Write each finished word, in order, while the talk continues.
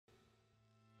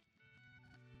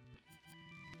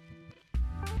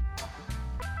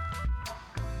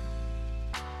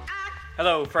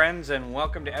Hello, friends, and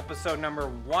welcome to episode number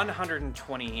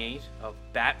 128 of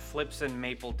Bat Flips and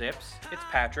Maple Dips. It's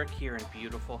Patrick here in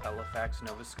beautiful Halifax,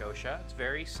 Nova Scotia. It's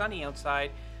very sunny outside.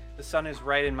 The sun is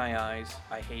right in my eyes.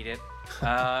 I hate it.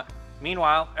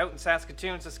 Meanwhile, out in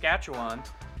Saskatoon, Saskatchewan,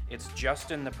 it's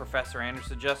Justin, the Professor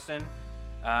Anderson. Justin,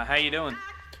 how you doing?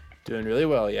 Doing really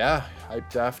well, yeah.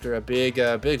 Hyped after a big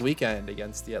weekend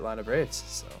against the Atlanta Braves.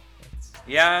 So.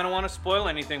 Yeah, I don't want to spoil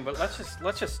anything, but let's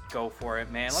just go for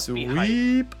it, man. Let's be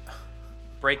hyped.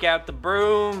 Break out the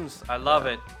brooms. I love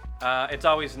it. It's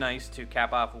always nice to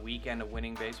cap off a weekend of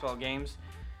winning baseball games.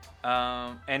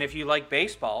 And if you like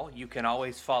baseball, you can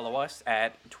always follow us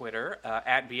at Twitter,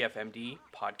 at BFMD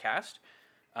Podcast.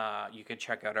 You can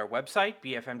check out our website,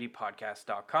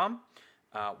 bfmdpodcast.com.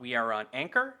 We are on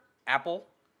Anchor, Apple,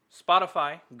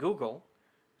 Spotify, Google,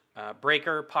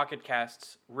 Breaker, Pocket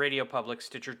Casts, Radio Public,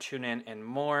 Stitcher, TuneIn, and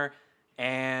more.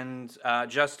 And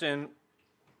Justin,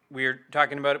 we're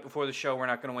talking about it before the show. We're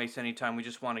not going to waste any time. We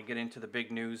just want to get into the big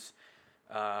news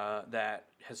that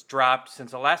has dropped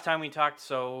since the last time we talked.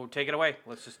 So take it away.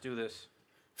 Let's just do this.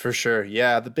 For sure.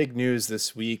 Yeah, the big news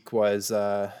this week was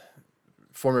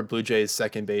former Blue Jays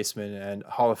second baseman and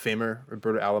Hall of Famer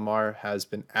Roberto Alomar has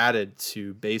been added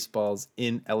to baseball's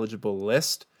ineligible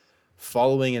list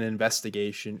following an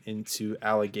investigation into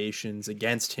allegations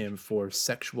against him for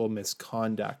sexual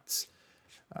misconduct.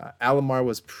 Alomar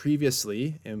was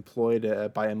previously employed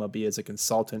by MLB as a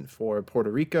consultant for Puerto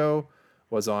Rico,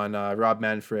 was on Rob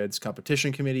Manfred's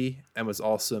competition committee, and was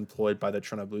also employed by the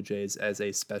Toronto Blue Jays as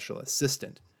a special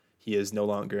assistant. He is no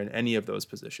longer in any of those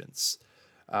positions.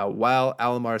 While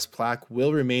Alomar's plaque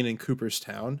will remain in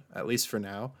Cooperstown, at least for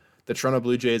now, the Toronto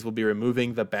Blue Jays will be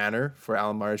removing the banner for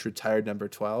Alomar's retired number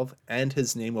 12, and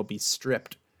his name will be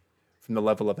stripped from the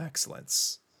level of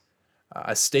excellence.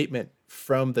 A statement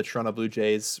from the Toronto Blue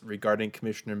Jays regarding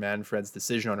Commissioner Manfred's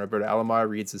decision on Roberto Alomar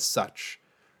reads as such.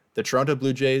 The Toronto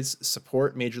Blue Jays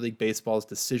support Major League Baseball's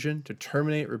decision to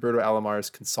terminate Roberto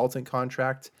Alomar's consultant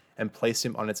contract and place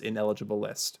him on its ineligible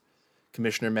list.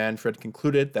 Commissioner Manfred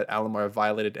concluded that Alomar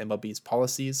violated MLB's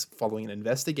policies following an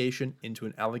investigation into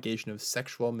an allegation of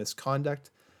sexual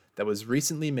misconduct that was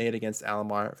recently made against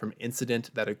Alomar from an incident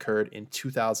that occurred in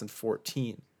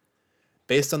 2014.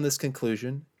 Based on this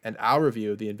conclusion and our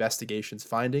review of the investigation's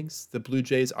findings, the Blue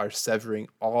Jays are severing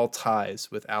all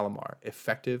ties with Alomar,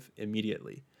 effective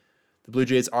immediately. The Blue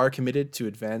Jays are committed to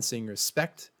advancing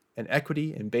respect and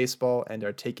equity in baseball and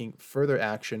are taking further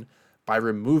action by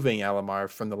removing Alomar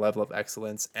from the level of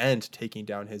excellence and taking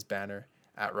down his banner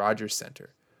at Rogers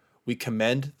Center. We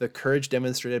commend the courage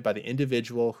demonstrated by the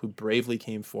individual who bravely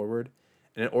came forward,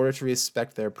 and in order to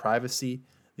respect their privacy,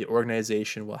 the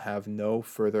organization will have no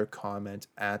further comment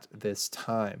at this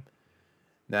time.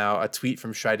 Now, a tweet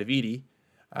from Shai Davidi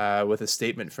with a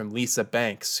statement from Lisa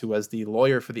Banks, who was the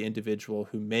lawyer for the individual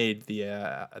who made the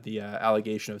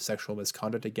allegation of sexual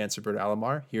misconduct against Roberto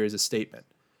Alomar. Here is a statement.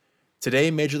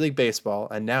 Today, Major League Baseball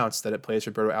announced that it placed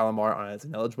Roberto Alomar on its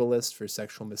ineligible list for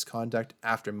sexual misconduct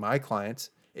after my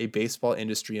client, a baseball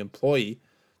industry employee,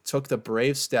 took the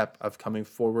brave step of coming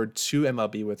forward to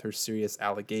MLB with her serious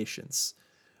allegations.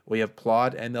 We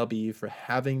applaud MLB for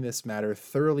having this matter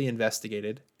thoroughly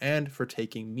investigated and for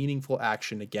taking meaningful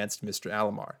action against Mr.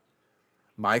 Alomar.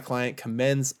 My client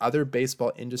commends other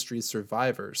baseball industry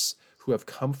survivors who have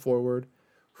come forward,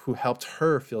 who helped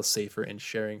her feel safer in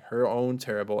sharing her own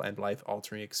terrible and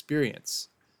life-altering experience.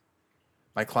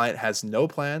 My client has no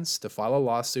plans to file a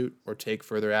lawsuit or take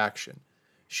further action.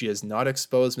 She has not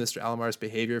exposed Mr. Alomar's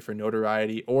behavior for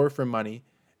notoriety or for money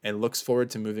and looks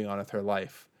forward to moving on with her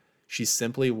life. She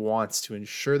simply wants to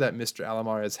ensure that Mr.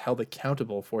 Alomar is held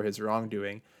accountable for his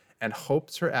wrongdoing and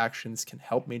hopes her actions can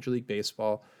help Major League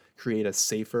Baseball create a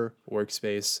safer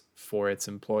workspace for its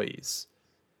employees.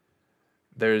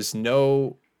 There's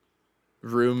no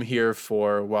room here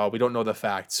for, well, we don't know the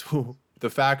facts. The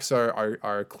facts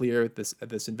are clear.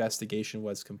 This investigation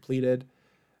was completed,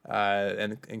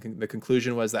 and the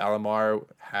conclusion was that Alomar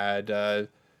had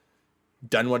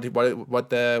done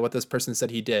what this person said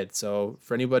he did. So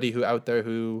for anybody who out there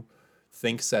who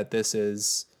thinks that this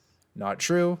is not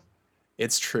true,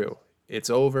 it's true.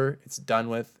 It's over. It's done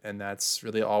with, and that's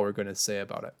really all we're going to say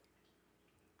about it.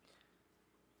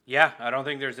 Yeah, I don't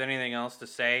think there's anything else to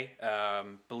say.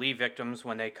 Believe victims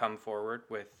when they come forward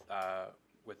with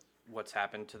what's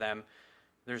happened to them.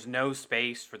 There's no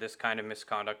space for this kind of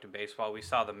misconduct in baseball. We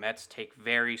saw the Mets take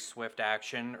very swift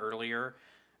action earlier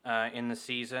in the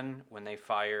season when they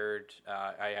fired.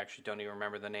 I actually don't even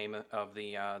remember the name of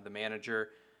the manager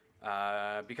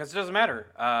because it doesn't matter.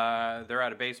 They're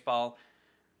out of baseball,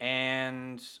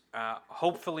 and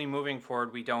hopefully moving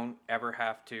forward, we don't ever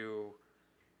have to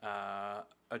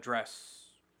address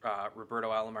Roberto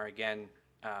Alomar again.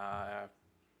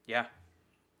 Yeah,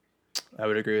 I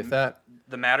would agree with that.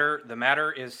 The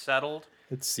matter is settled.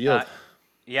 It's sealed.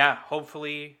 Yeah,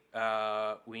 hopefully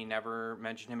we never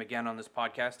mention him again on this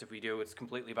podcast. If we do, it's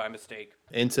completely by mistake.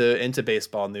 Into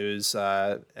baseball news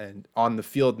and on the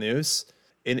field news.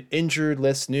 In injured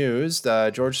list news,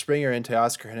 George Springer and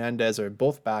Teoscar Hernandez are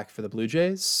both back for the Blue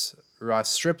Jays. Ross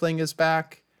Stripling is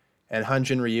back, and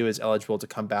Hyun-Jin Ryu is eligible to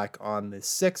come back on the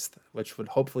 6th, which would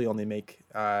hopefully only make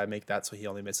that so he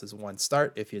only misses one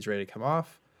start if he's ready to come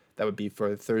off. That would be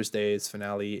for Thursday's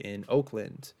finale in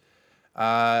Oakland.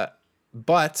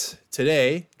 But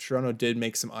today, Toronto did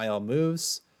make some IL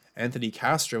moves. Anthony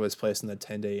Castro was placed on the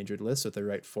 10-day injured list with a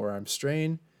right forearm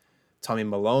strain. Tommy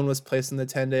Malone was placed on the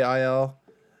 10-day IL.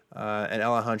 And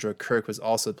Alejandro Kirk was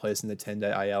also placed in the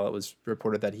 10-day IL. It was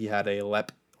reported that he had a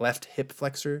left hip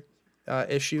flexor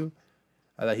issue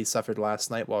that he suffered last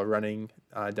night while running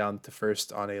down to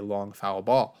first on a long foul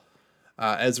ball.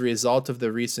 As a result of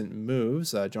the recent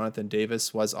moves, Jonathan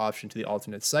Davis was optioned to the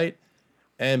alternate site,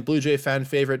 and Blue Jay fan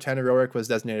favorite Tanner Roark was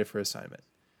designated for assignment.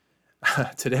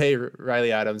 Today,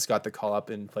 Riley Adams got the call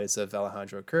up in place of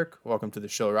Alejandro Kirk. Welcome to the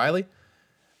show, Riley.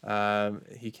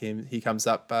 He comes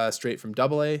up straight from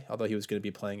AA, although he was going to be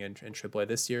playing in AAA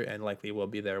this year and likely will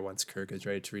be there once Kirk is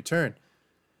ready to return.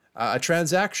 A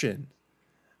transaction.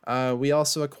 We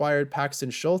also acquired Paxton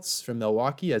Schultz from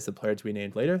Milwaukee as the player to be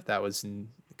named later. That was in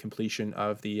completion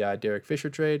of the Derek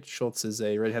Fisher trade. Schultz is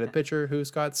a right-handed pitcher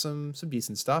who's got some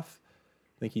decent stuff.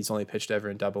 I think he's only pitched ever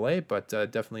in AA, but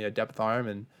definitely a depth arm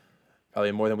and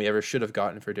probably more than we ever should have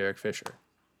gotten for Derek Fisher.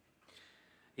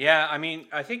 Yeah, I mean,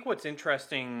 I think what's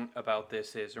interesting about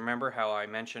this is, remember how I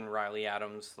mentioned Riley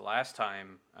Adams the last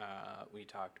time we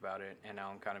talked about it, and now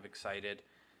I'm kind of excited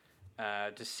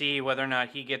to see whether or not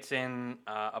he gets in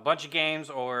a bunch of games,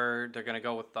 or they're going to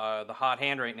go with the hot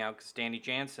hand right now because Danny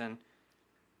Jansen,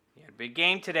 he had a big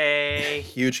game today.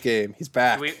 Huge game. He's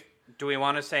back. Do we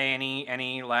want to say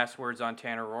any last words on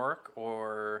Tanner Roark,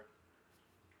 or...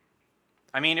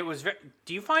 I mean, it was.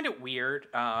 Do you find it weird?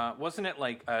 Wasn't it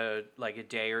like a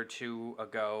day or two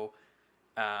ago,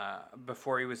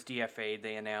 before he was DFA'd,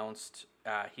 they announced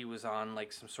he was on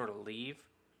like some sort of leave?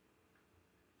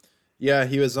 Yeah,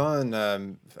 he was on.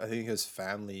 I think his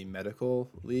family medical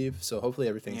leave, so hopefully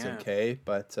everything's okay.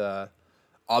 But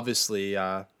obviously,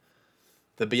 the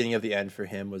beginning of the end for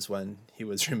him was when he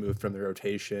was removed from the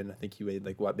rotation. I think he made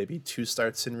maybe 2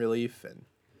 starts in relief, and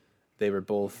they were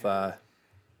both.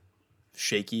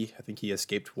 Shaky. I think he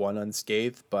escaped one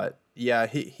unscathed, but yeah,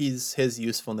 his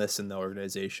usefulness in the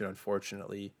organization,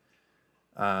 unfortunately,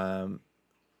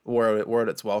 wore at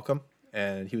its welcome,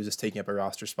 and he was just taking up a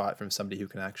roster spot from somebody who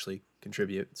can actually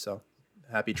contribute. So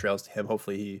happy trails to him.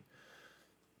 Hopefully he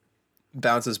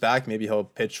bounces back. Maybe he'll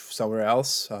pitch somewhere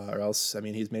else, or else, I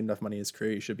mean, he's made enough money in his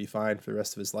career. He should be fine for the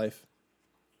rest of his life.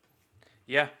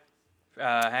 Yeah.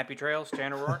 Happy trails,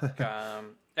 Tanner Roark.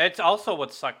 It's also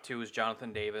what sucked too is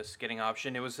Jonathan Davis getting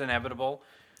optioned. It was inevitable.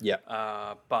 Yeah.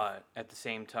 But at the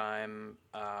same time,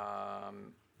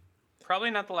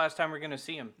 probably not the last time we're going to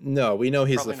see him. No, we know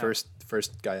he's probably the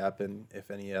first guy up, and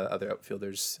if any other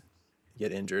outfielders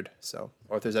get injured, so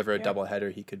or if there's ever a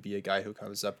doubleheader, he could be a guy who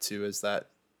comes up to as that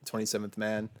 27th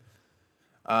man.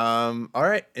 All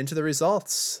right, into the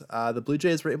results. The Blue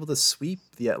Jays were able to sweep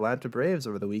the Atlanta Braves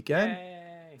over the weekend. Yay.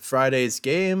 Friday's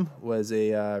game was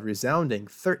a resounding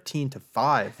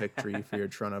 13-5 victory for your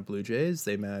Toronto Blue Jays.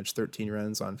 They managed 13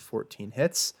 runs on 14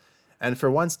 hits, and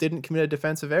for once didn't commit a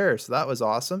defensive error, so that was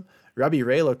awesome. Robbie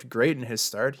Ray looked great in his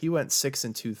start. He went 6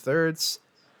 2/3,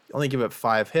 only gave up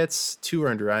 5 hits, 2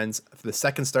 earned runs. For the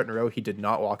second start in a row, he did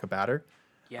not walk a batter.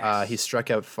 Yes. He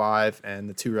struck out 5, and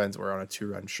the 2 runs were on a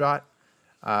 2-run shot.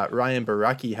 Ryan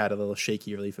Baraki had a little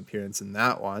shaky relief appearance in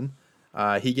that one.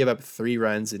 He gave up 3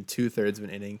 runs in 2/3 of an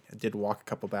inning. Did walk a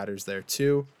couple batters there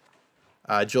too.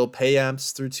 Joel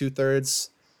Payamps threw 2/3,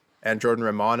 and Jordan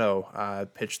Romano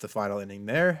pitched the final inning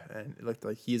there, and it looked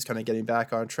like he's kind of getting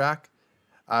back on track.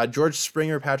 George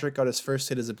Springer, Patrick, got his first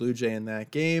hit as a Blue Jay in that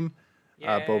game.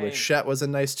 Bo Bichette was a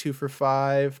nice 2 for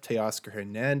 5. Teoscar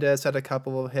Hernandez had a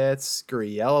couple of hits.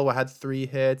 Gurriel had 3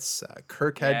 hits.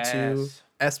 Kirk had 2.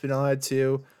 Espinal had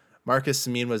 2. Marcus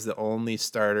Semien was the only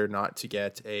starter not to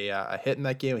get a hit in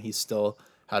that game, and he still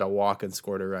had a walk and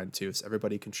scored a run too. So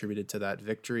everybody contributed to that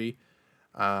victory.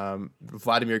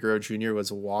 Vladimir Guerrero Jr.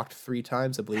 was walked 3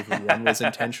 times. I believe 1 was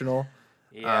intentional.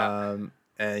 And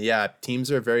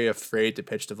teams are very afraid to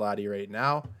pitch to Vladdy right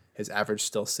now. His average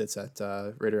still sits at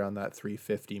right around that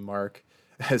 350 mark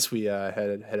as we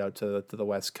head out to the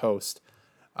West Coast.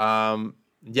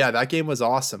 That game was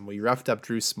awesome. We roughed up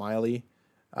Drew Smiley.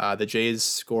 The Jays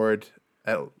scored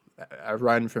a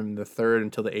run from the third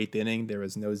until the eighth inning. There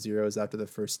was no zeros after the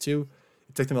first two.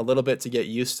 It took them a little bit to get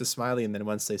used to Smiley, and then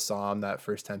once they saw him that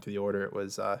first time through the order, it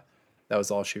was that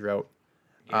was all she wrote.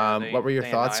 Yeah, What were your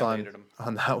thoughts on him.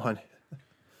 that one?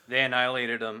 They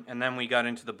annihilated them, and then we got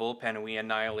into the bullpen, and we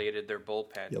annihilated their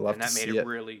bullpen, and that made it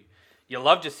really. You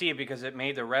love to see it because it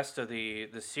made the rest of the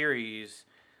series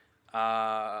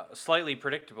slightly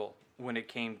predictable when it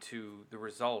came to the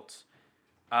results.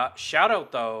 Shout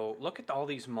out though! Look at all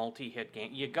these multi-hit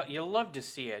games. You love to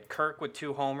see it. Kirk with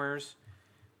 2 homers.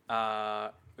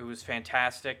 It was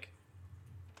fantastic.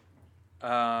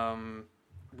 Hernandez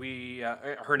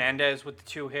with the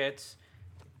 2 hits.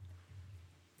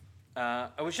 I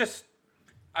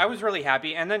was really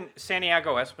happy, and then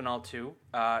Santiago Espinal too.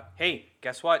 Hey,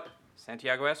 guess what?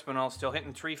 Santiago Espinal still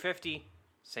hitting 350,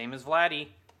 same as Vladdy,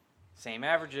 same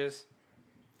averages.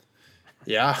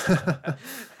 Yeah,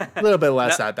 a little bit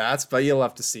less at bats, but you'll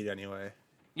have to see it anyway.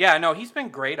 Yeah, no, he's been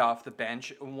great off the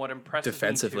bench. What impresses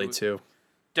defensively me too.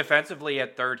 Defensively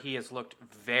at third, he has looked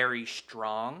very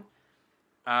strong.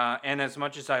 And as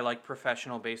much as I like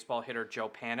professional baseball hitter Joe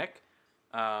Panic,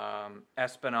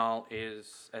 Espinal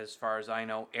is, as far as I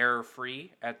know,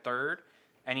 error-free at third,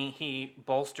 and he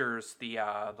bolsters the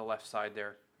left side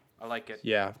there. I like it.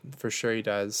 Yeah, for sure he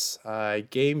does.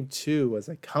 Game 2 was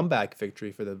a comeback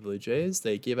victory for the Blue Jays.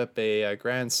 They gave up a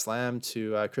grand slam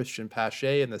to Christian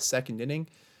Pache in the second inning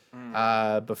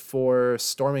before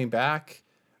storming back,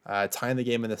 tying the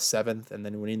game in the 7th, and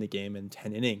then winning the game in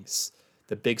 10 innings.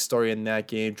 The big story in that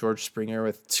game, George Springer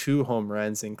with 2 home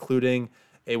runs, including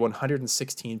a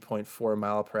 116.4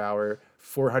 mile per hour,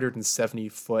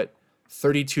 470-foot,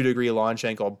 32-degree launch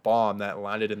angle bomb that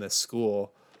landed in the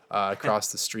school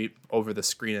across the street over the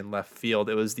screen in left field.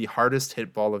 It was the hardest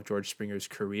hit ball of George Springer's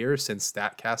career since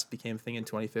StatCast became a thing in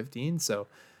 2015. So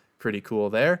pretty cool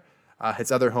there.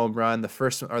 His other home run, the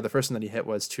first one that he hit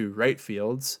was to right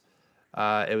fields.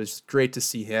 It was great to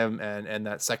see him, and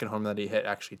that second home that he hit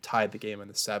actually tied the game in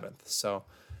the 7th. So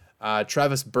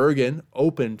Travis Bergen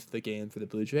opened the game for the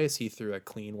Blue Jays. He threw a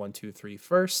clean 1-2-3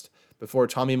 first before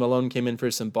Tommy Malone came in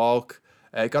for some bulk.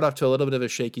 It got off to a little bit of a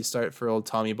shaky start for old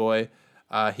Tommy boy.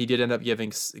 He did end up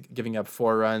giving up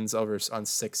 4 runs on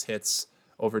 6 hits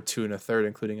over 2 1/3,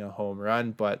 including a home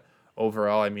run. But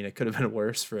overall, I mean, it could have been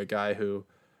worse for a guy who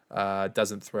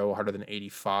doesn't throw harder than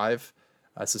 85.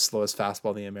 It's the slowest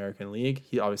fastball in the American League.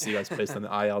 He obviously was placed on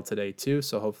the IL today too,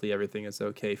 so hopefully everything is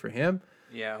okay for him.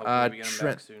 Yeah, hopefully we get him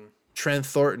back soon. Trent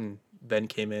Thornton then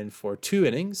came in for 2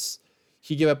 innings.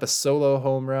 He gave up a solo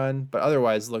home run, but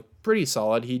otherwise looked pretty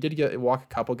solid. He did walk a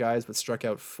couple guys, but struck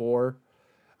out 4.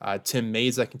 Tim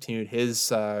Meza continued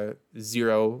his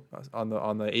 0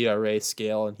 on the ERA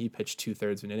scale, and he pitched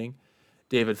 2/3 of an inning.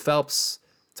 David Phelps,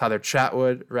 Tyler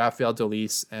Chatwood, Rafael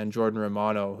Dolis, and Jordan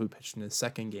Romano, who pitched in his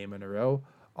second game in a row,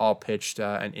 all pitched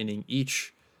an inning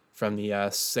each from the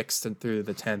 6th through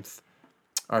the 10th.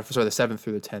 The 7th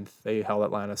through the 10th. They held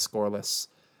Atlanta scoreless.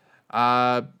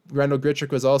 Randall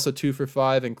Grichuk was also 2 for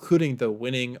 5, including the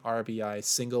winning RBI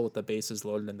single with the bases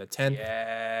loaded in the 10th.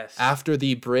 Yes. After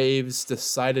the Braves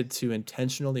decided to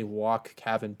intentionally walk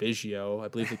Cavan Biggio, I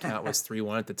believe the count was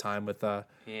 3-1 at the time with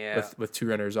 2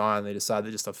 runners on. They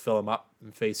decided just to fill him up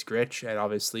and face Grich, and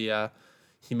obviously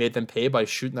he made them pay by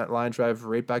shooting that line drive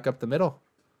right back up the middle.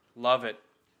 Love it.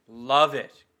 Love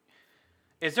it.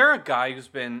 Is there a guy who's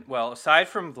been, well, aside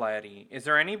from Vladdy, is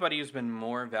there anybody who's been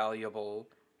more valuable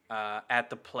at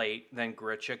the plate than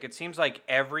Grichuk? It seems like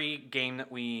every game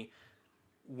that we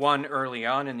won early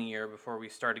on in the year before we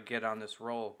started to get on this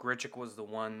roll, Grichuk was the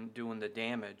one doing the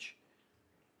damage.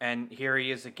 And here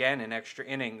he is again in extra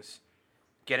innings,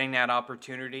 getting that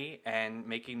opportunity and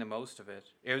making the most of it.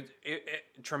 It was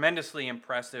tremendously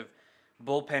impressive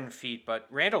bullpen feat, but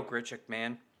Randall Grichuk,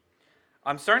 man,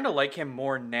 I'm starting to like him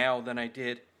more now than I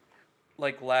did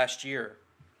like last year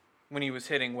when he was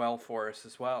hitting well for us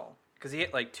as well. Because he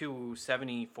hit like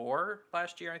 274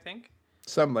 last year, I think.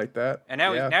 Something like that. And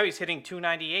now he's hitting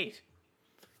 298.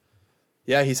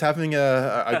 Yeah, he's having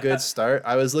a good start.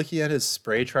 I was looking at his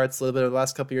spray charts a little bit over the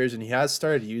last couple of years, and he has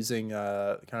started using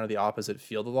kind of the opposite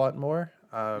field a lot more.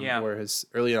 Where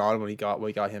early on when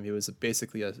we got him, he was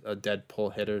basically a dead pull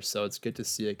hitter. So it's good to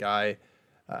see a guy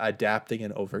adapting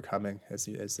and overcoming, as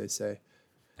they say.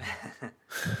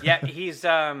 Yeah,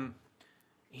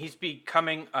 he's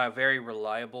becoming a very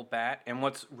reliable bat. And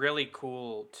what's really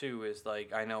cool too is,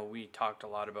 like, I know we talked a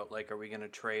lot about, like, are we going to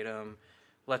trade him?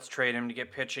 Let's trade him to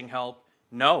get pitching help.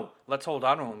 No, let's hold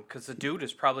on to him because the dude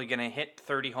is probably going to hit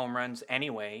 30 home runs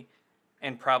anyway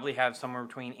and probably have somewhere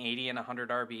between 80 and 100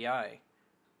 RBI.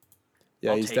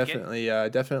 Yeah, he's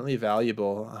definitely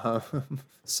valuable.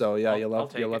 So yeah, you'll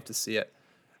love to see it.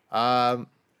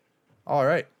 All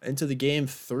right, into the game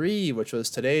 3, which was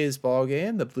today's ball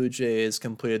game. The Blue Jays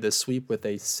completed the sweep with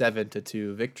a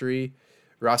 7-2 victory.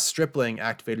 Ross Stripling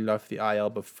activated off the IL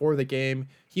before the game.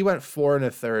 He went 4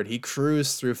 1/3. He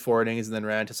cruised through 4 innings and then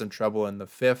ran into some trouble in the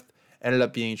 5th. Ended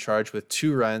up being charged with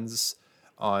 2 runs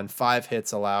on 5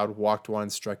 hits allowed, walked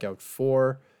 1, struck out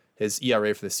 4. His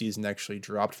ERA for the season actually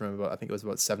dropped from about, I think it was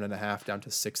about 7.5 down to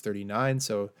 6.39.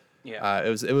 So yeah, it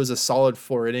was a solid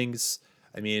 4 innings.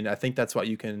 I mean, I think that's what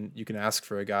you can ask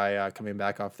for a guy coming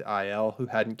back off the IL who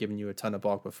hadn't given you a ton of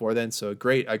bulk before then. So a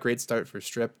great start for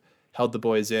Strip. Held the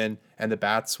boys in, and the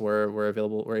bats were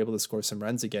able to score some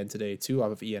runs again today too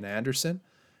off of Ian Anderson.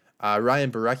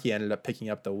 Ryan Borucki ended up picking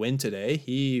up the win today.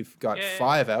 He got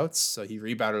 5 outs, so he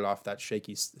rebounded off that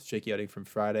shaky outing from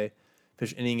Friday.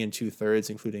 Pitched inning in 2/3,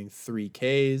 including 3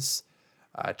 Ks.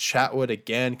 Chatwood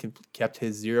again kept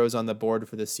his zeros on the board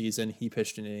for the season. He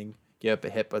pitched an inning, gave up a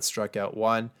hit, but struck out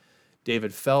 1.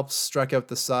 David Phelps struck out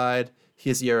the side.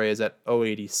 His ERA is at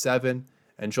 0.87.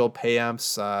 And Joel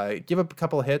Payamps gave up a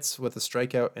couple of hits with a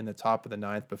strikeout in the top of the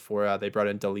 9th before they brought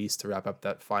in DeLeese to wrap up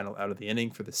that final out of the inning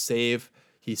for the save.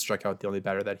 He struck out the only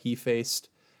batter that he faced.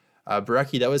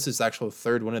 Borucki, that was his actual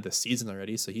 3rd win of the season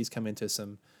already, so he's come into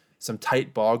some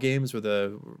tight ball games where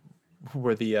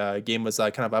the game was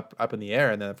kind of up in the air,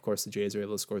 and then of course the Jays were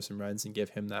able to score some runs and give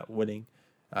him that winning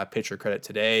pitcher credit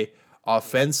today.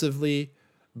 Offensively,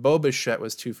 Bo Bichette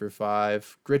was 2 for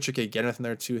 5. Grichuk again with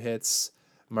another 2 hits.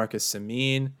 Marcus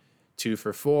Semien, 2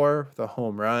 for 4, the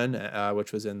home run,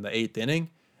 which was in the 8th inning.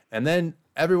 And then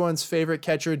everyone's favorite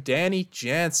catcher, Danny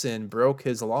Jansen, broke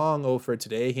his long 0 for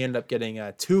today. He ended up getting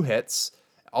 2 hits,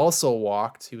 also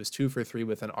walked. He was 2 for 3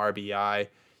 with an RBI.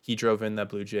 He drove in the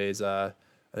Blue Jays. I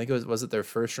think it was their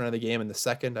first run of the game in the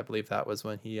 2nd. I believe that was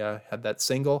when he had that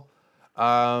single.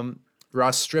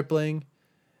 Ross Stripling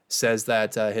says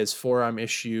that his forearm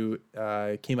issue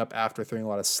came up after throwing a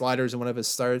lot of sliders in one of his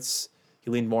starts. He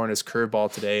leaned more on his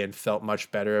curveball today and felt much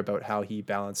better about how he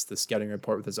balanced the scouting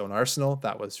report with his own arsenal.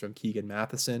 That was from Keegan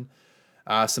Matheson.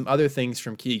 Some other things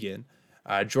from Keegan.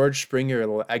 George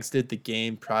Springer exited the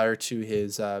game prior to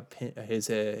his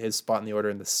spot in the order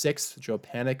in the 6th. Joe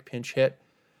Panik pinch hit.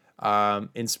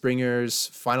 In Springer's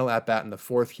final at-bat in the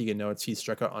 4th, Keegan notes he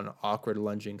struck out on an awkward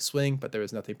lunging swing, but there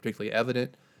was nothing particularly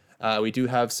evident. We do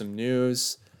have some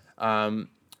news.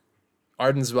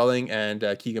 Arden Zwelling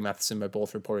and Keegan Matheson are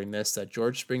both reporting this, that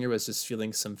George Springer was just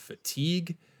feeling some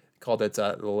fatigue, called it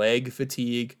leg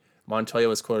fatigue. Montoya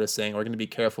was quoted as saying, "We're going to be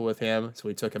careful with him," so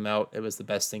we took him out. It was the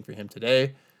best thing for him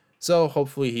today. So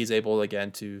hopefully he's able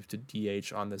again to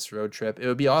DH on this road trip. It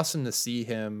would be awesome to see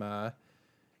him,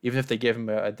 even if they give him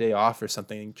a day off or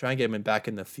something, try and get him back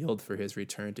in the field for his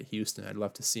return to Houston. I'd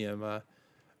love to see him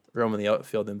roam in the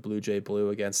outfield in Blue Jay blue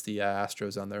against the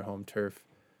Astros on their home turf.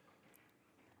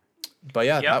 But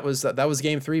yeah, that was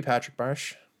game 3, Patrick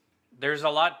Marsh. There's a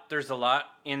lot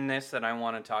in this that I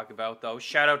want to talk about, though.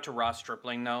 Shout out to Ross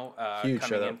Stripling, though. Huge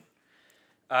shout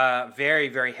out. Very,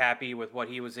 very happy with what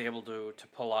he was able to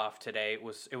pull off today. It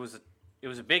was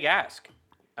a big ask.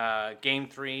 Game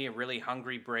 3, a really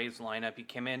hungry Braves lineup. He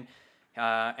came in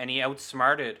and he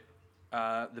outsmarted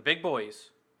the big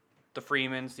boys, the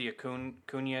Freemans, the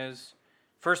Acuñas.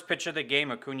 First pitch of the game,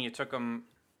 Acuña took him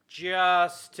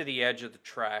just to the edge of the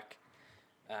track.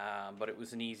 But it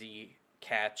was an easy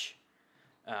catch.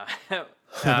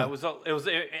 I was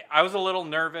a little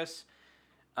nervous,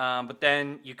 but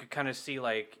then you could kind of see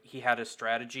like he had a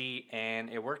strategy, and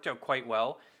it worked out quite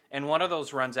well. And one of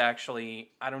those runs,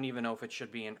 actually, I don't even know if it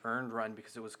should be an earned run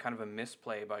because it was kind of a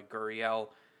misplay by Gurriel.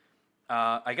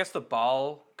 I guess the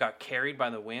ball got carried by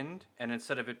the wind, and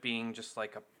instead of it being just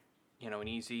like an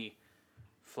easy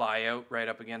fly out right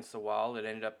up against the wall, it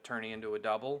ended up turning into a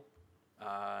double.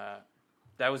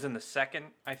 That was in the 2nd,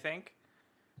 I think.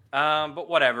 But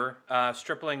whatever.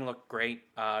 Stripling looked great.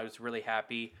 I was really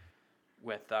happy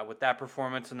with that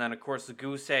performance. And then, of course, the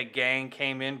Goose Egg Gang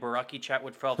came in. Borucki,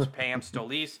 Chatwood, Phelps, Payamps,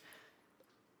 Stolis.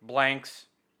 Blanks.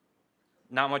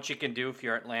 Not much you can do if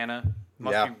you're Atlanta.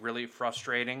 Must be really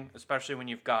frustrating, especially when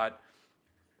you've got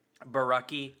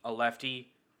Borucki, a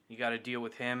lefty. You got to deal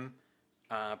with him.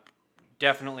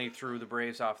 Definitely threw the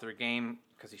Braves off their game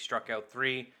because he struck out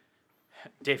 3.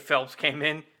 Dave Phelps came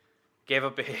in, gave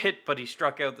up a hit, but he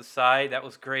struck out the side. That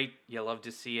was great. You love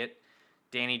to see it.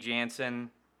 Danny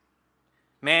Jansen.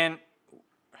 Man,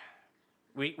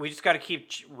 we just got to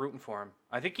keep rooting for him.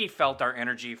 I think he felt our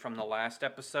energy from the last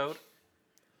episode.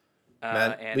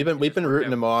 Man, we've been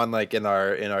rooting him on like in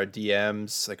our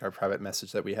DMs, like our private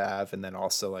message that we have, and then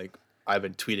also like I've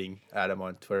been tweeting at him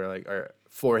on Twitter, like, or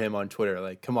for him on Twitter,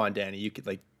 like, come on, Danny, you could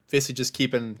like basically just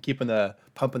keeping the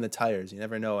pumping the tires. You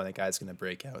never know when that guy's gonna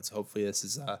break out. So hopefully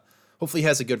hopefully he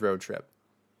has a good road trip.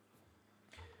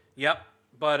 Yep.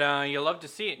 But you love to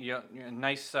see it.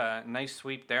 Nice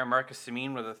sweep there. Marcus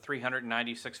Semien with a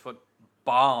 396-foot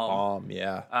bomb.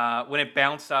 Yeah. When it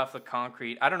bounced off the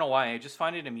concrete, I don't know why. I just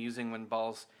find it amusing when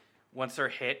balls, once they're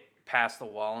hit past the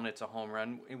wall and it's a home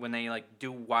run, when they like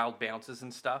do wild bounces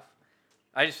and stuff.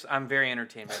 I'm very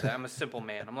entertained by that. I'm a simple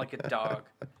man. I'm like a dog,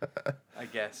 I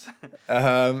guess.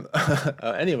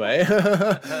 Anyway,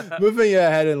 moving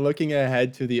ahead and looking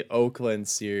ahead to the Oakland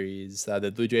series,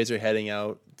 the Blue Jays are heading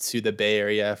out to the Bay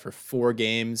Area for 4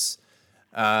 games.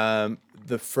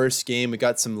 The first game, we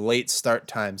got some late start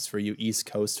times for you East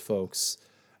Coast folks.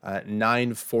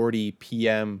 9:40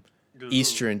 p.m.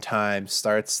 Eastern time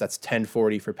starts. That's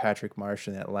 10:40 for Patrick Marsh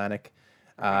in the Atlantic.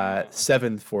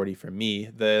 7:40 for me.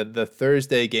 The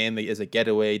Thursday game is a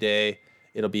getaway day.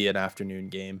 It'll be an afternoon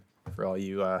game for all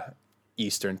you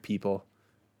Eastern people,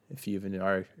 if you even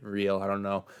are real. I don't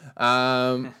know.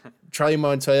 Charlie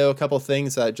Montoyo, a couple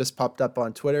things that just popped up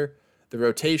on Twitter. The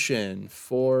rotation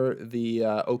for the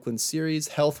Oakland series,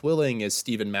 health willing, is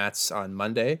Steven Matz on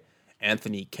Monday.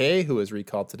 Anthony Kay, who was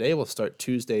recalled today, will start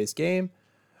Tuesday's game.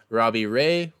 Robbie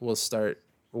Ray will start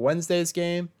Wednesday's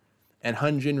game. And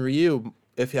Hyunjin Ryu,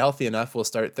 if healthy enough, will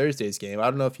start Thursday's game. I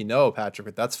don't know if you know, Patrick,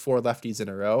 but that's 4 lefties in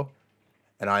a row,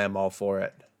 and I am all for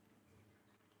it.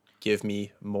 Give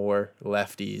me more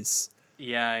lefties.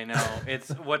 Yeah, I know. It's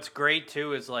what's great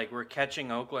too is like we're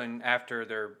catching Oakland after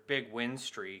their big win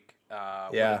streak.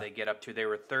 What did they get up to? They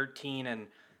were 13-7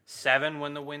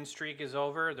 when the win streak is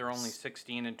over. They're only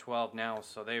 16-12 now,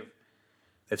 so they've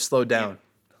slowed down.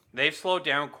 They've slowed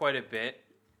down quite a bit.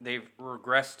 They've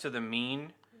regressed to the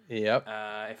mean. Yep.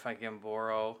 If I can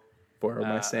borrow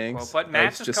my sayings. But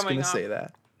Matz is just coming going to off. Say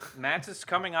that. Matz is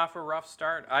coming off a rough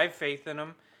start. I have faith in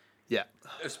him. Yeah.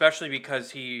 Especially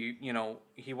because he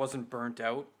wasn't burnt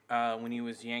out when he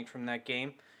was yanked from that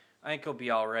game. I think he'll be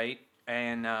all right.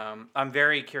 And I'm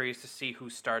very curious to see who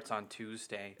starts on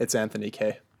Tuesday. It's Anthony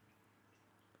Kay.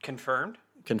 Confirmed?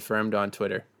 Confirmed on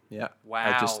Twitter. Yeah.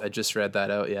 Wow. I just read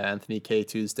that out. Yeah, Anthony Kay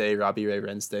Tuesday, Robbie Ray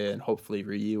Wednesday, and hopefully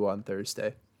Ryu on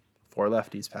Thursday. 4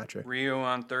 lefties, Patrick. Ryu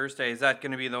on Thursday. Is that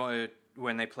going to be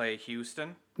when they play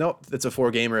Houston? Nope, it's a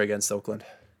 4-gamer against Oakland.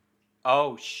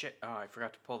 Oh, shit. Oh, I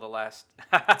forgot to pull the last.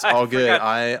 It's all good.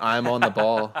 I'm on the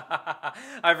ball.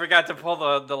 I forgot to pull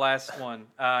the last one.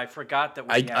 I forgot that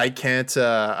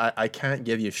I can't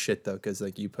give you shit though, because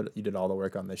like you did all the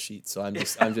work on this sheet, so I'm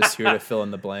just here to fill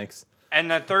in the blanks. And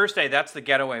the Thursday, that's the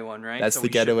getaway one, right? That's the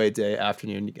getaway day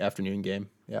afternoon game.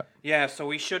 Yep. Yeah, so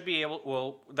we should be able.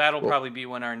 Well, that'll probably be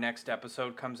when our next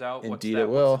episode comes out. Indeed, it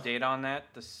will. What's the date on that?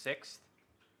 The 6th.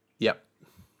 Yep.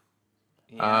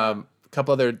 Yeah. A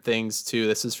couple other things too.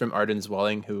 This is from Arden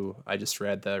Zwelling, who I just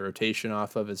read the rotation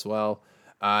off of as well.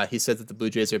 He said that the Blue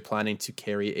Jays are planning to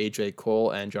carry AJ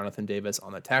Cole and Jonathan Davis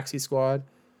on the taxi squad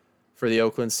for the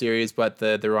Oakland series, but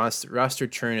the roster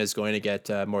churn is going to get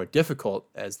more difficult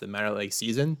as the minor league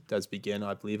season does begin.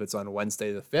 I believe it's on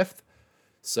Wednesday the 5th.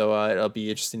 So it'll be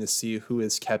interesting to see who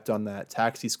is kept on that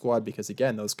taxi squad because,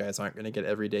 again, those guys aren't going to get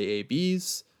everyday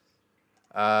ABs.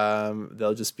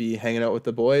 They'll just be hanging out with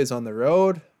the boys on the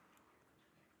road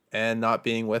and not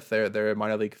being with their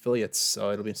minor league affiliates.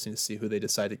 So it'll be interesting to see who they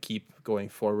decide to keep going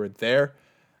forward there.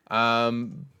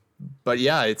 But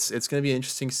yeah, it's going to be an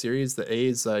interesting series. The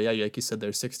A's, like you said,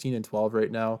 they're 16-12 right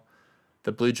now.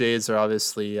 The Blue Jays are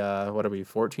obviously,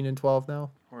 14-12 now?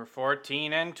 We're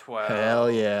 14-12. Hell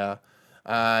yeah.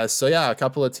 So yeah, a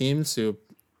couple of teams who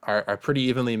are pretty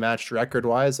evenly matched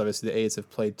record-wise. Obviously, the A's have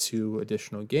played 2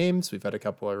 additional games. We've had a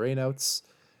couple of rainouts.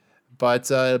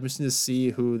 But I'm interested to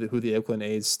see who the Oakland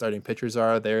A's starting pitchers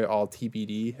are. They're all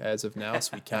TBD as of now,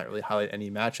 so we can't really highlight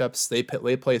any matchups. They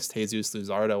placed Jesus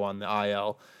Luzardo on the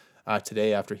IL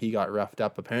today after he got roughed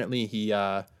up. Apparently,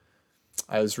 I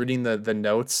was reading the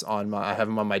notes on I have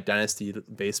him on my Dynasty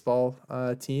baseball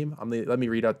team. Let me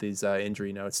read out these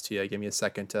injury notes to you. Give me a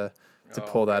second to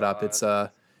pull that up.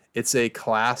 It's a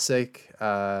classic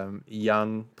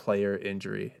young player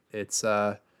injury. It's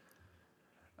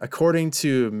according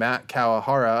to Matt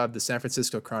Kawahara of the San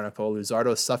Francisco Chronicle,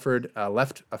 Luzardo suffered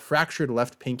a fractured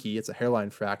left pinky. It's a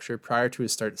hairline fracture prior to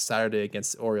his start Saturday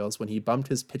against the Orioles when he bumped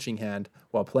his pitching hand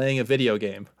while playing a video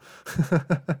game.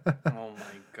 Oh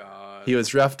my God. He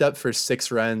was roughed up for 6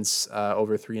 runs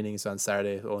over 3 innings on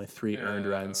Saturday, only 3 earned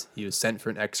runs. He was sent for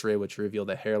an X-ray, which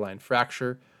revealed a hairline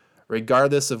fracture.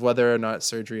 Regardless of whether or not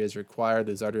surgery is required,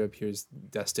 Luzardo appears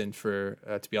destined to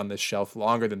be on this shelf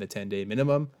longer than the 10-day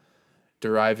minimum.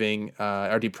 depriving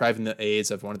the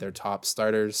A's of one of their top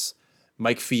starters.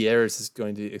 Mike Fierro is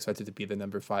expected to be the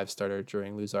number 5 starter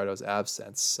during Luzardo's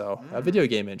absence. So a video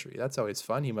game injury, that's always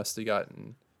fun. He must have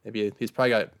gotten, he's probably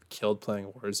got killed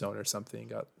playing Warzone or something,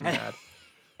 got mad.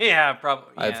 Yeah,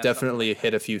 probably. I've definitely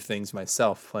hit a few things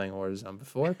myself playing Warzone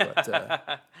before, but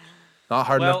not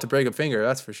hard enough to break a finger,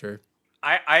 that's for sure.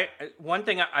 One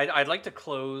thing I'd like to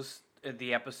close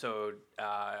the episode,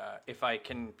 if I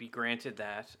can be granted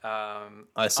that.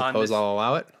 I suppose I'll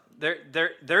allow it.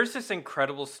 There's this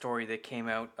incredible story that came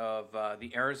out of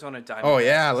the Arizona Diamondbacks. Oh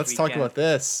yeah, let's talk about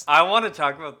this. I want to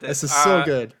talk about this. This is so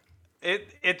good.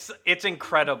 It's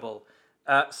incredible.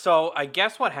 So I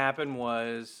guess what happened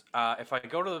was, if I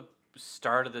go to the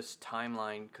start of this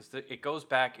timeline, because it goes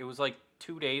back, it was like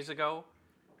 2 days ago,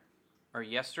 or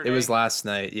yesterday. It was last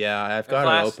night. Yeah, I've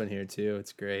got it open here too.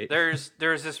 It's great. There's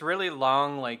this really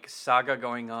long like saga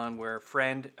going on where a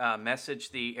friend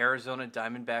messaged the Arizona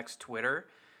Diamondbacks Twitter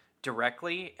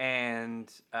directly, and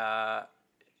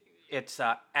it's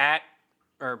at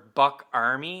or Buck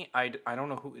Army. I don't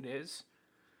know who it is.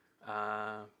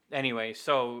 Anyway,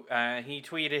 so he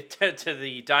tweeted to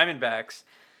the Diamondbacks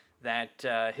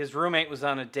that his roommate was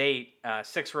on a date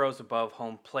 6 rows above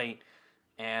home plate,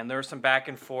 and there was some back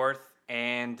and forth,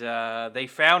 and they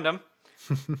found him,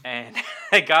 and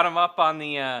they got him up on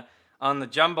the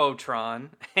jumbotron,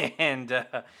 and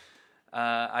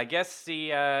I guess do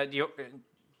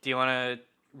you want to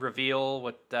reveal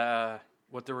what the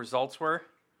results were?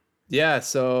 Yeah,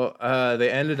 so they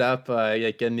ended up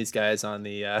getting these guys on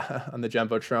the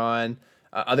jumbotron.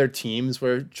 Other teams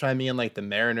were chiming in, like the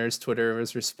Mariners Twitter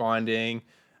was responding.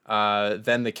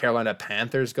 Then the Carolina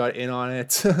Panthers got in on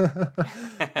it,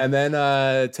 and then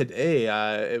today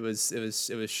it was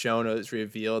shown, it was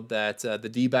revealed that the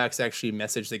D-backs actually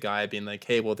messaged the guy being like,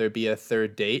 "Hey, will there be a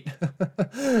third date?"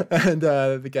 And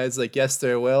the guy's like, "Yes,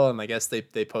 there will." And I guess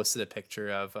they posted a picture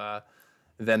of.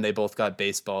 Then they both got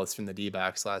baseballs from the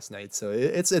D-backs last night. So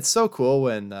it's so cool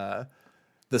when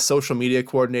the social media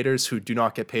coordinators, who do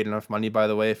not get paid enough money, by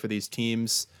the way, for these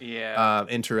teams,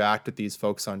 interact with these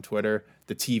folks on Twitter.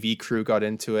 The TV crew got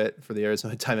into it for the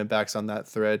Arizona Diamondbacks on that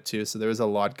thread too. So there was a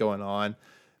lot going on.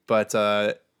 But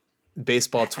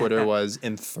baseball Twitter was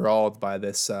enthralled by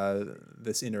this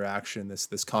interaction,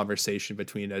 this conversation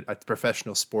between a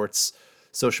professional sports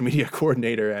social media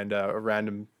coordinator and a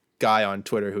random guy on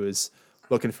Twitter who is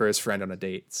looking for his friend on a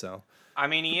date. So I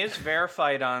mean, he is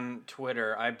verified on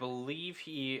Twitter. I believe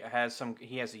he has a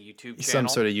YouTube channel. Some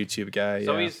sort of YouTube guy.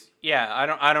 So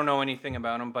I don't know anything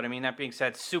about him, but I mean, that being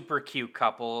said, super cute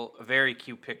couple, a very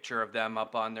cute picture of them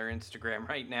up on their Instagram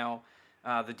right now,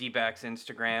 the D-backs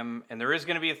Instagram, and there is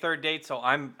going to be a third date, so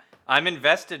I'm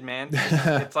invested, man.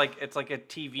 It's like a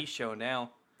TV show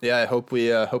now. Yeah, I hope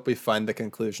we find the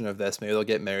conclusion of this. Maybe they'll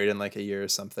get married in like a year or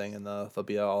something, and they'll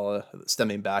be all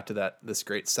stemming back to this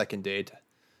great second date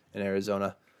in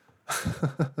Arizona.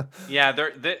 Yeah,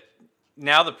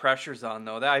 now the pressure's on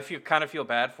though. I kind of feel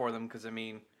bad for them because I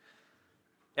mean,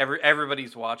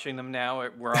 everybody's watching them now.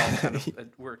 We're all kind of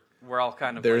we're all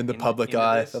kind of. They're in the public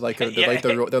eye. They're like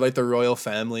the royal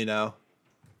family now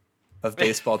of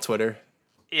baseball Twitter.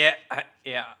 Yeah.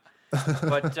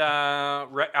 But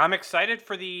I'm excited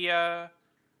for this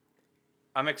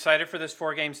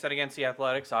 4-game set against the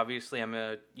Athletics. Obviously,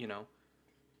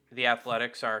 the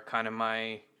Athletics are kind of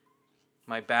my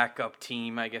backup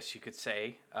team, I guess you could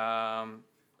say.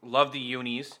 Love the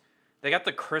unis. They got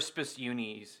the crispest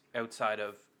unis outside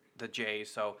of the Jays,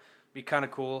 so be kind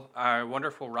of cool. I wonder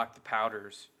if we'll rock the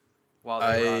powders while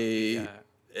they rock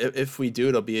the. If we do,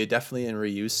 it'll be definitely in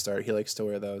Ryu's start. He likes to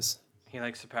wear those. He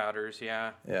likes the powders,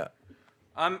 yeah. Yeah.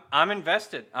 I'm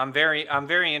invested. I'm very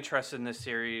interested in this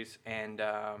series. And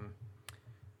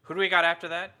who do we got after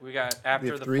that? We got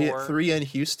after the three in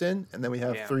Houston, and then we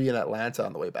have 3 in Atlanta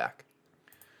on the way back.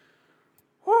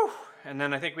 Whew. And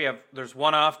then I think there's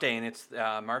one off day, and it's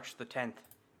March the 10th.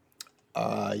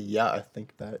 Yeah, I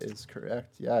think that is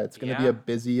correct. Yeah, it's going to be a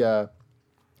busy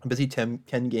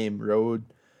 10-game road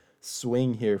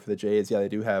swing here for the Jays. Yeah, they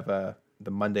do have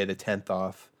the Monday the 10th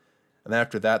off. And then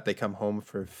after that, they come home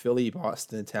for Philly,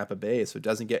 Boston, and Tampa Bay. So it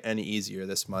doesn't get any easier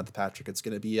this month, Patrick. It's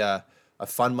going to be a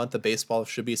fun month of baseball.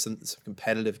 Should be some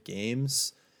competitive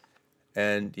games.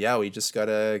 And, yeah, we just got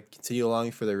to continue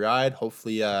along for the ride.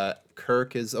 Hopefully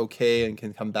Kirk is okay and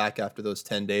can come back after those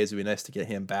 10 days. It would be nice to get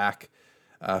him back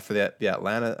for the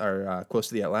Atlanta or close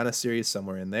to the Atlanta series,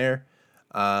 somewhere in there.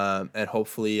 And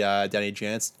hopefully Danny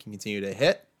Jansen can continue to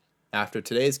hit after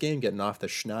today's game, getting off the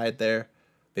schneid there.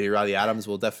 Maybe Riley Adams,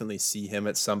 will definitely see him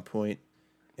at some point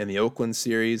in the Oakland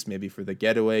series, maybe for the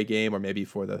getaway game or maybe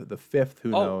for the 5th. Who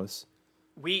knows?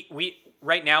 We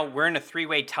right now we're in a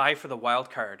 3-way tie for the wild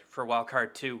card for wild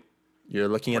card 2. You're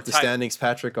looking at the standings,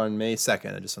 Patrick, on May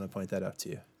 2nd. I just want to point that out to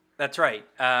you. That's right.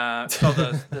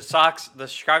 So the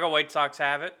Chicago White Sox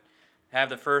have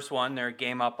the first one. They're a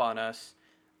game up on us.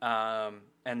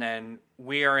 And then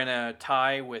we are in a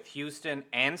tie with Houston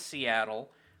and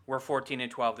Seattle. We're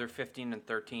 14-12. They're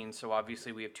 15-13. So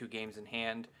obviously we have 2 games in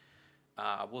hand.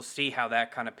 We'll see how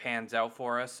that kind of pans out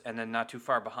for us. And then not too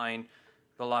far behind,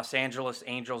 the Los Angeles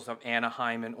Angels of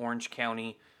Anaheim and Orange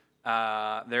County.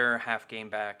 They're a half game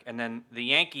back. And then the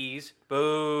Yankees,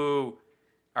 boo,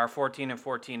 are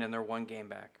 14-14 and they're 1 game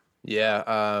back.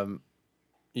 Yeah.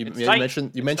 You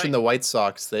mentioned the White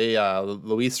Sox. They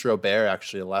Luis Robert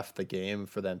actually left the game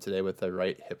for them today with a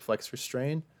right hip flexor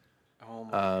strain. Oh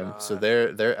my God. So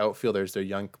their outfielders, their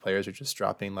young players are just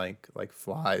dropping like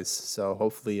flies. So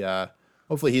hopefully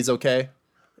he's okay.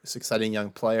 It's an exciting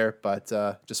young player, but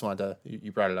just wanted to,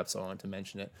 you brought it up, so I wanted to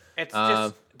mention it. It's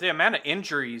just the amount of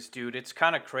injuries, dude. It's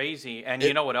kind of crazy. And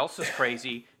you know what else is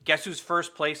crazy? Guess who's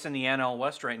first place in the NL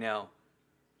West right now?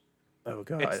 Oh,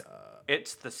 God.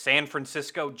 It's the San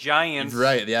Francisco Giants.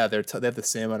 Right, yeah. They have the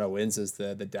same amount of wins as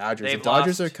the Dodgers. The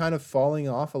Dodgers are kind of falling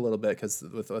off a little bit because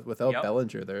without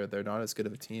Bellinger, they're not as good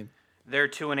of a team. They're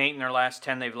 2-8 in their last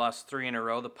 10. They've lost 3 in a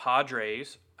row. The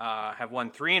Padres have won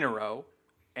 3 in a row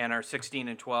and are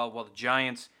 16-12, while the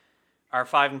Giants are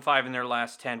 5-5 in their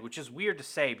last 10, which is weird to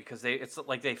say because it's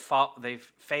like they've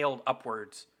failed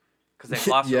upwards because they've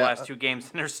lost the last 2 games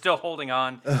and they're still holding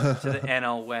on to the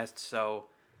NL West. So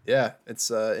yeah, it's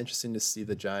interesting to see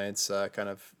the Giants kind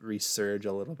of resurge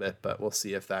a little bit, but we'll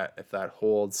see if that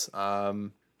holds.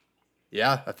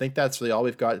 Yeah, I think that's really all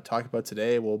we've got to talk about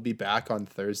today. We'll be back on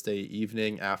Thursday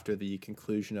evening after the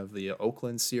conclusion of the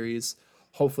Oakland series,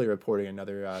 hopefully reporting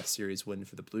another series win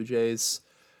for the Blue Jays.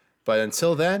 But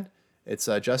until then, it's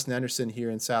Justin Anderson here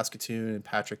in Saskatoon and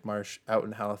Patrick Marsh out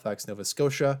in Halifax, Nova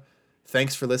Scotia.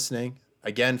 Thanks for listening.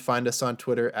 Again, find us on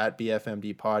Twitter at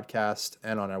BFMD Podcast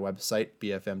and on our website,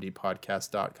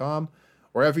 bfmdpodcast.com.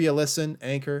 Wherever you listen,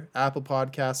 Anchor, Apple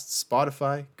Podcasts,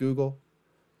 Spotify, Google,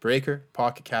 Breaker,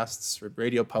 Pocket Casts,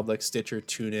 Radio Public, Stitcher,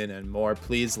 TuneIn, and more.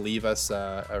 Please leave us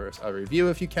a review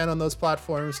if you can on those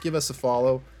platforms. Give us a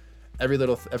follow. Every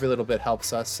little bit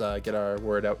helps us get our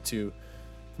word out to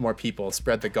more people.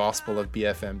 Spread the gospel of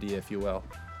BFMD, if you will.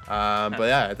 But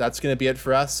yeah, that's going to be it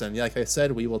for us. And like I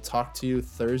said, we will talk to you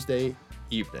Thursday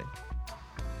evening.